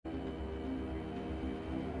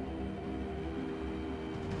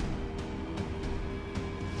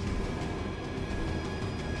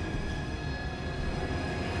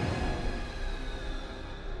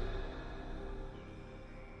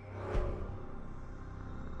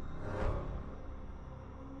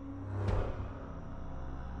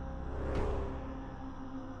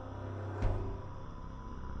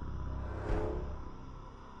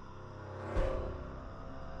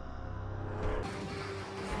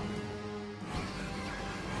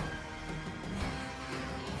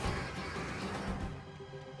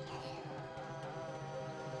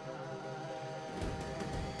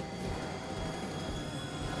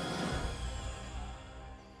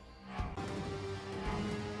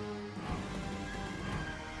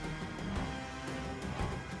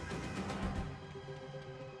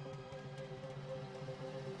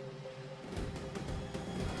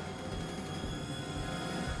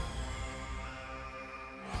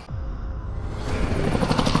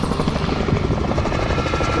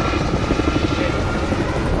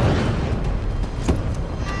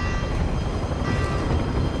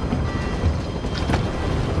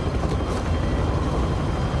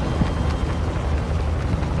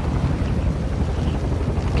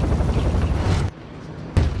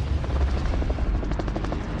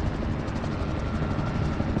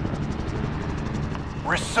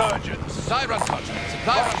Supply run, Contract.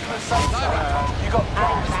 Supply run. Supply run. You got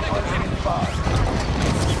fast.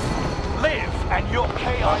 Live and your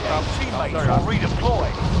KIA teammates will redeploy.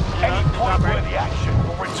 Any point-worthy action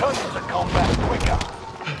will return you to combat quicker.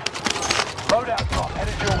 Loadout drop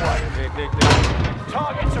headed your way.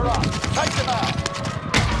 Targets are up. Take them out.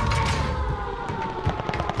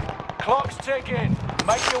 Clock's ticking.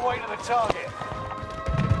 Make your way to the target.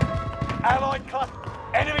 Allied cluster.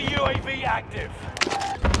 Enemy UAV active.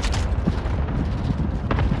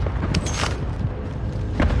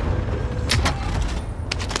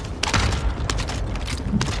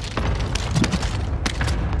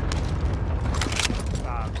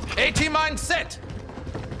 AT mine set.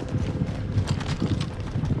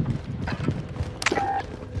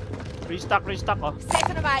 Restock, oh.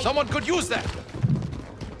 Someone could use that.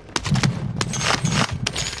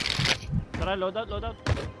 Tara, load out.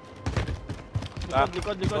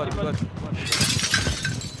 Likod.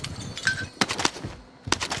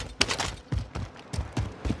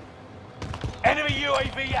 Enemy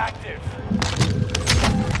UAV active.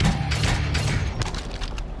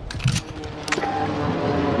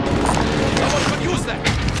 Someone could use that.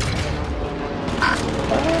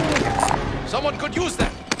 Someone could use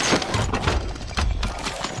that.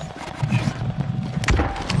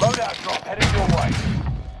 Loadout drop headed your way.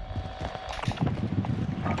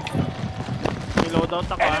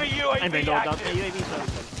 Loadout ako. Enemy UAV Ay, may loadout. active. May UAV, sorry.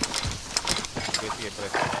 Sige, pre.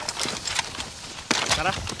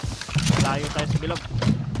 Tara. Layo tayo sa bilog.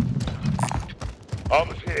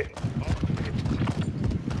 Arms here.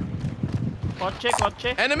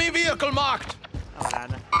 Kotse. Enemy vehicle marked.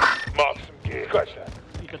 Wala na. Mark some gear. Scratch that.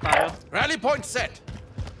 Dito tayo. Rally point set.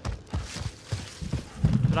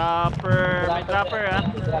 Trapper. May trapper, ha?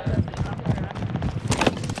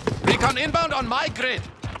 Recon inbound on my grid.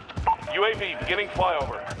 UAV beginning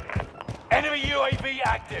flyover. Enemy UAV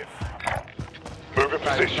active. Move in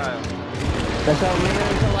position.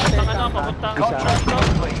 Papuntang ano, papuntang. Contract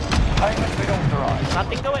complete. Payment been authorized.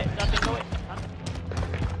 Dating gawi.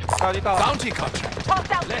 Dito. Bounty contract.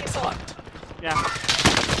 Let's hunt. Yeah.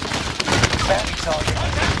 Bounty target.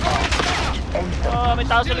 Oh, may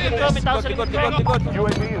tao sa likod ko. Likod.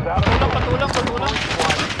 UAV is out of Patulong.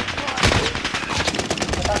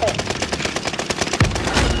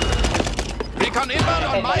 Recon inbound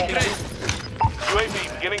on my grid. UAV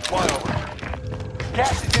beginning flyover.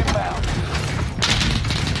 Gas is inbound.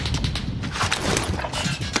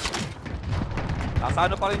 Nasa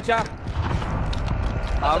ano pa rin siya?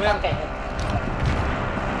 Tower.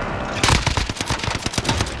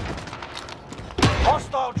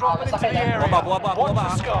 Hostile dropping into the area. Buwaba. Watch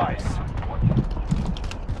the skies.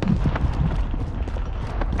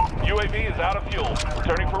 UAV is out of fuel.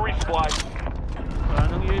 Returning for resupply. Wala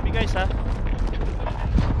nang UAV, guys, ha?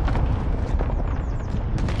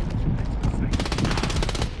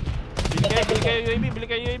 Bili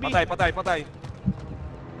kayo UAV. Patay.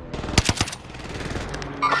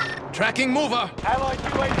 Tracking mover. Allied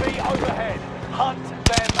UAV overhead. Hunt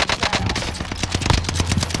them down.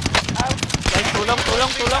 Out. Guys, tulong.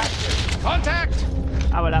 Contact.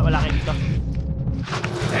 Wala kayo dito.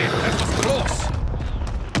 Hey, that was close.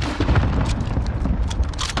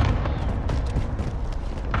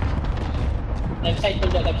 Left side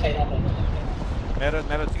ako.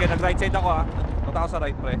 Meron. Sige, nag-right side ako, ha. Punta ako sa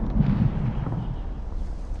right, pre.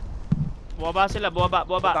 Buwaba sila. Punta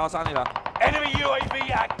ako sa kanila. Enemy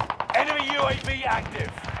UAV active.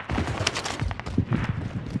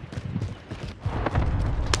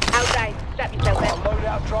 Outside. Strap yourself in.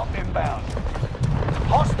 Loadout drop inbound.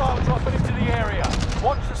 Hostile dropping into the area.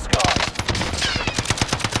 Watch the sky.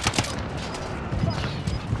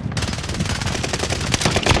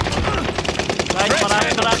 Guys,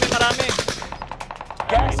 marami.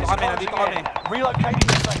 Gas is Nandito kami. Relocating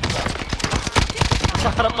the safe zone. Sa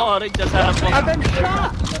harap mo, Orange. Sa harap mo.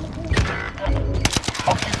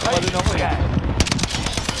 Occupation scan.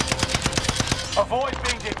 Avoid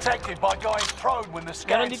being detected by going prone when the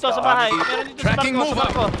scan Meron dito sa starts. bahay. Tracking mover.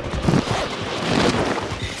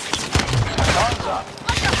 Time's up.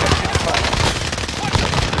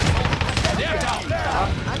 They're down.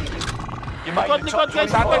 You made the top Likod, guys.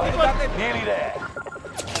 25. Likod. Nearly there.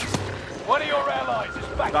 One of your allies is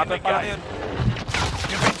back in the Rapper pala game. yun.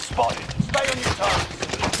 You've been spotted. Stay on your toes.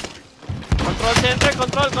 Control center.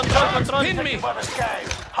 Control. Pin me. By the scan.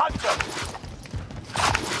 Hunt them.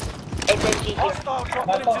 SMG here. Hostile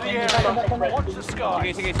dropping into the area. Watch the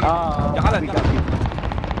sky. Sige. Diyan ka lang.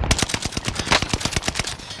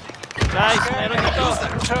 Guys, meron dito.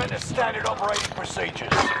 Return to standard operating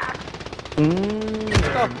procedures.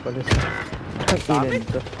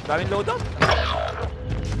 Daming loadout.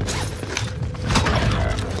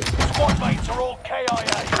 Squad mates are all KIA.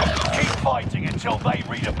 Keep fighting until they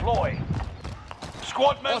redeploy.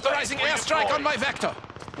 Squad members Authorizing airstrike on my vector.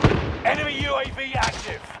 Enemy UAV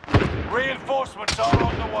active. Reinforcements are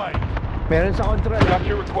on the way. Meron sa control. Got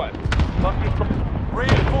your request.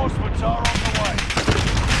 Reinforcements are on the way.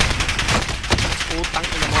 Putang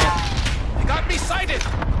ina mo. You got me sighted.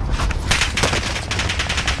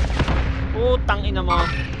 Putang ina mo.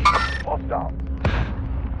 Hostile.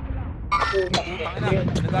 Putang ina,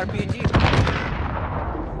 nag-RPG.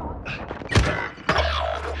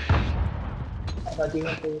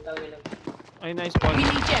 Ay, nice one. We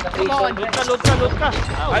need you. Come on. Load ka.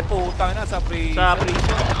 Ow. Ay, putang ina, sa prison. Sa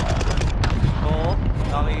prison. Oo,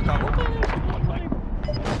 nakita ko.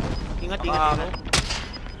 Ingat.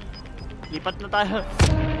 Lipat na tayo.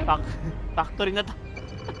 Factory na tayo.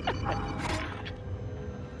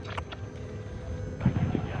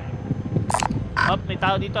 May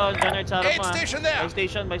tao dito. Gunner sa harap mo. Aid station there.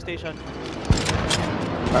 By station.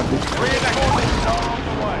 Reinforcements are on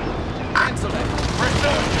the way. Cancel it.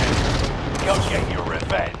 Resurgence. Go get your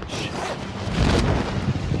revenge.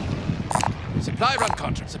 Supply run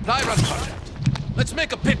contract. Let's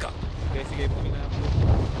make a pickup. Okay, sige, bumili na.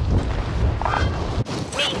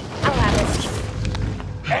 I'll have it.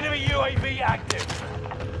 Enemy UAV active.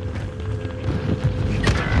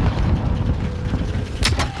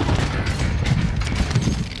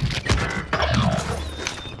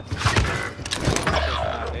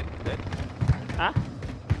 Ha?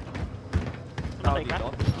 Patay ka?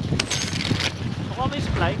 Baka may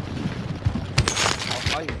supply?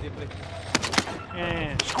 Ay, hindi pre.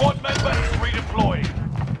 Squad member is redeploying.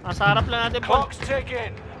 Nasa harap lang natin, Paul. Clock's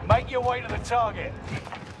ticking. Make your way to the target.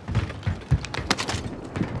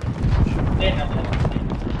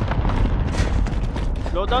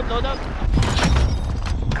 Load out.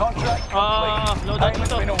 Contract complete. Loadout Payment's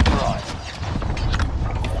dito. been authorized.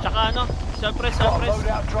 Tsaka ano? Self-press. Got a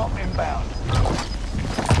loadout drop inbound.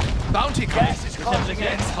 Bounty Gas crate. is closing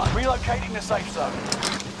in. Relocating the safe zone.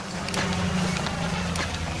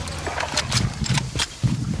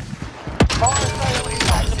 Fire sale is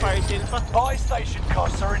active. Fire sale pa. Buy station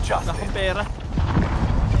costs are adjusted. Akong pera.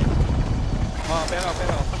 Pero.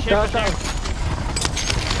 Share.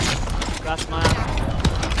 Gas mask.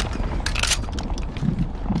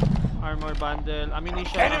 Armor bundle.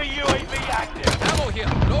 Ammunition. Enemy UAV active. Ammo here.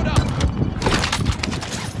 Load up.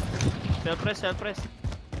 Self-press.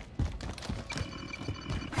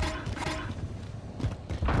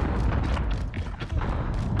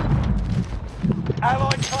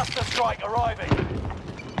 Allied cluster strike arriving.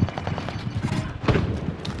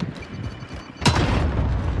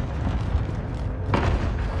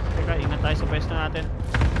 Teka, ingat tayo sa pwesto natin.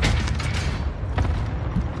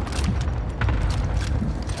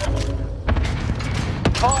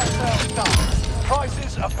 Fire sale done.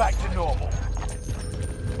 Prices are back to normal.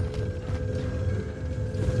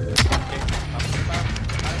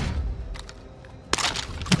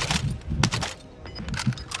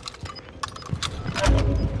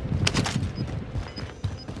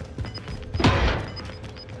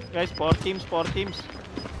 Guys, 4 teams.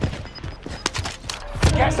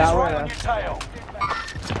 Gas is Tower, right on your tail.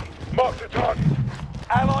 Mark the target.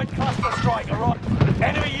 Allied cluster strike arrived.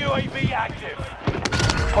 Enemy UAV active.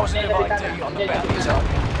 Positive ID on the bounty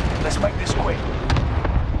target. Let's make this quick.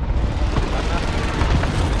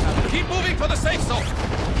 Keep moving for the safe zone.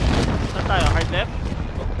 Saan tayo? Hard left?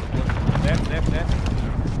 Left.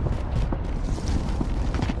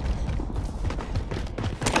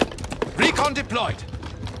 Recon deployed.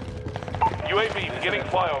 UAV beginning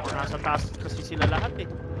flyover. Nasa taas kasi sila lahat eh.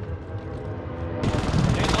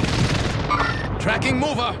 Tracking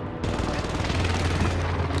mover.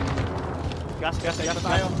 Gas tayo.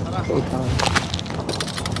 Tara.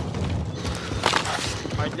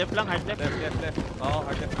 Hard left lang. Left. Oo,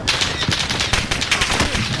 hard left.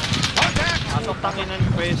 Contact. Asok takinan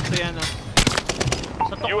pwesto yan oh.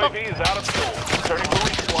 Sa tuktok. UAV is out of fuel. Turning to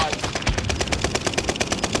resupply.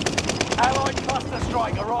 Allied cluster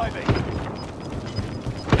strike arriving.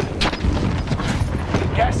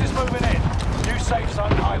 Gas is moving in. New safe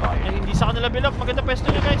zone highlighted. Ay, hindi sa kanila build up. Maganda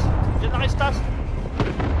pwesto nyo guys. Diyan na kayo stars.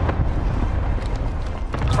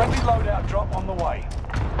 Friendly loadout drop on the way.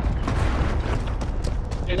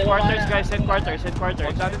 Headquarters guys, headquarters.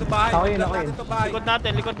 Huwag natin itong bahay. Ako Huwag yun. natin itong bahay.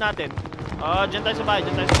 Likod natin. Dyan tayo sa bahay.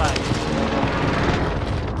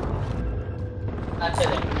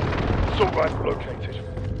 Survive located.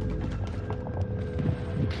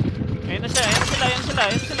 Ayan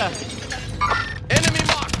sila. Enemy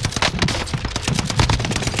mark.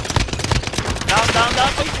 Down.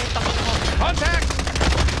 Ay, putang ina mo. Contact.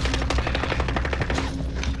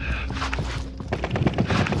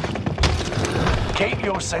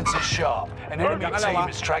 Keep your senses sharp. An enemy team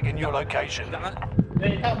is tracking your location.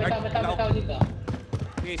 May tao dito.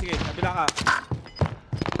 Sige, kabila ka.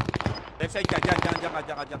 Left side ka, dyan ka.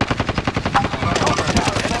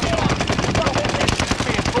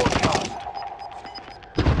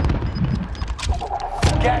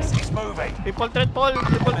 Gas is moving. Triple threat, Paul.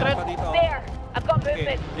 Triple threat. There. I've got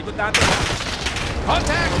movement. Likod natin.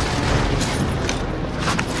 Contact!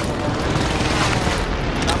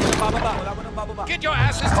 Wala mo nang bababa. Get your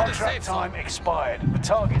asses to the Contract safe zone. time expired. The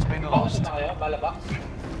target's been lost. Na kayo, balabak.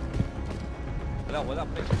 Wala,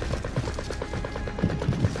 pre.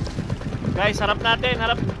 Guys, harap natin.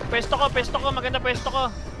 Harap. Pwesto ko. Maganda pwesto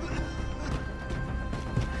ko.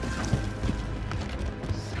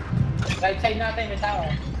 Right side natin, may tao.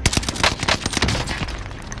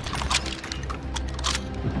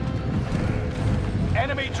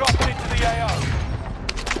 Enemy dropping into the AO.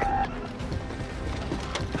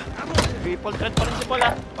 Triple threat pa rin si Paul,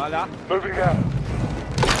 ah. Bala. Moving out.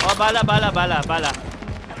 Oh, bala.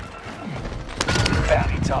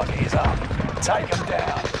 Bounty target is up. Take him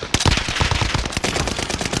down.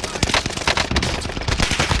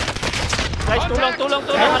 Guys, tulong.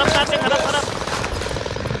 Harap natin, harap.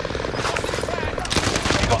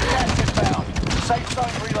 You got gas inbound. Safe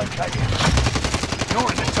zone relocated. You're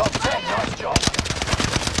in the top 10. Nice job.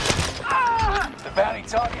 The bounty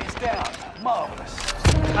target is down. Marvelous.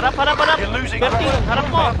 Harap. You're losing Berting, ground. harap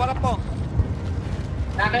mo. Harap mo.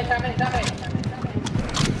 Sakay.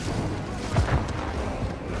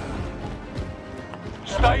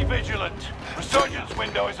 Stay vigilant. Resurgence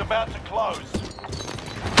window is about to close.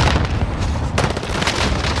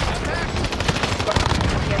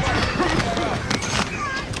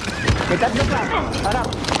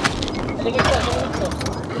 Saligid ko.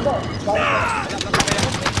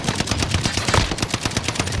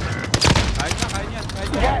 Kaya niya.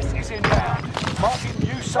 Gas is inbound. Marking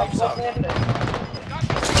new safe zone.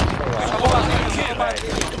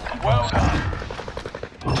 Well done.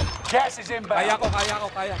 Gas is inbound. Kaya ko,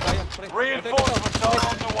 pre. Reinforcements are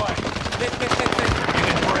on the way. Let.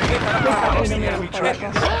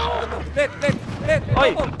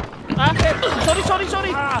 Oy! Ah? Sorry!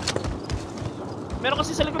 Meron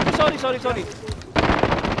kasi sa likod ko, sorry. Good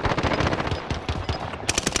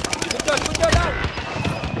job lang.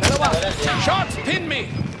 Dalawa. Shots pin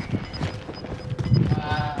me!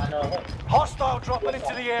 Hostile dropping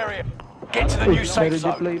into the area. Get to the new safe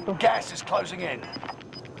zone. Gas is closing in.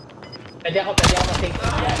 Pwede ako mag-take.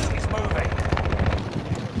 Gas is moving.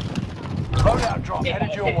 Loadout drop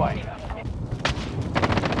headed your way.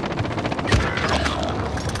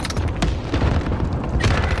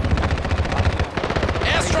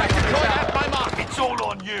 Airstrike deployed at my mark. It's all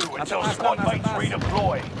on you until squad mates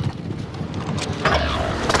redeploy.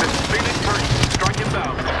 Phoenix 3, strike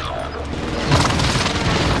inbound.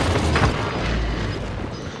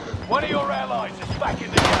 One of your allies is back in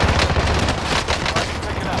the game.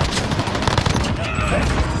 Pick it up.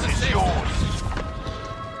 This is yours.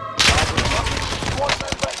 Squad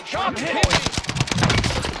member, Shot hit me!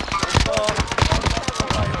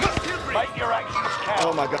 make your actions count.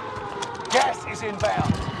 Oh my god. Gas is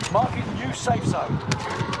inbound. Marking new safe zone.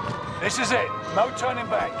 This is it. No turning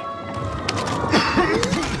back.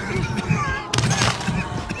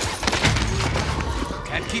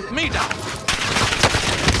 Can't keep me down.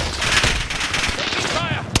 Taking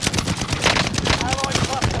fire! Allied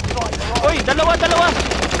cluster strike arrived. Oy, dalawa!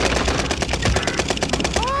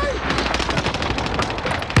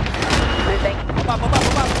 Baba.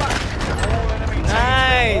 All enemy teams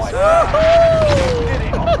Nice! deployed. Did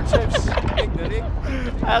it, operatives. Galing.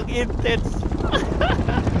 Ang intense!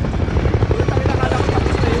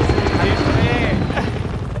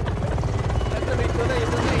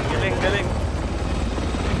 Galing.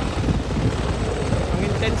 Ang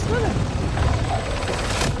intense mo na.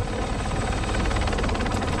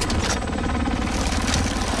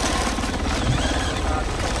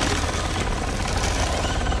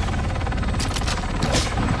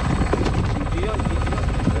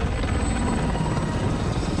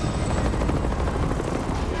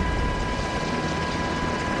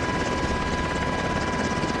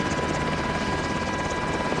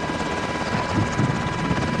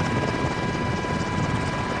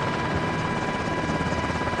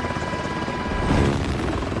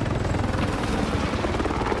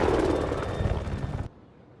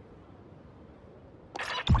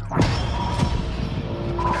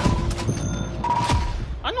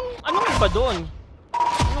 Anong iba doon?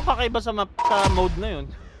 Anong kakaiba sa map, sa mode na yun?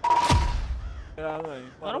 Kaya nga eh.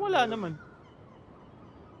 Parang wala naman.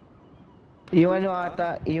 Yung ano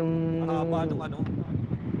ata, yung... Haba nung ano.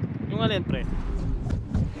 Yung alin, pre?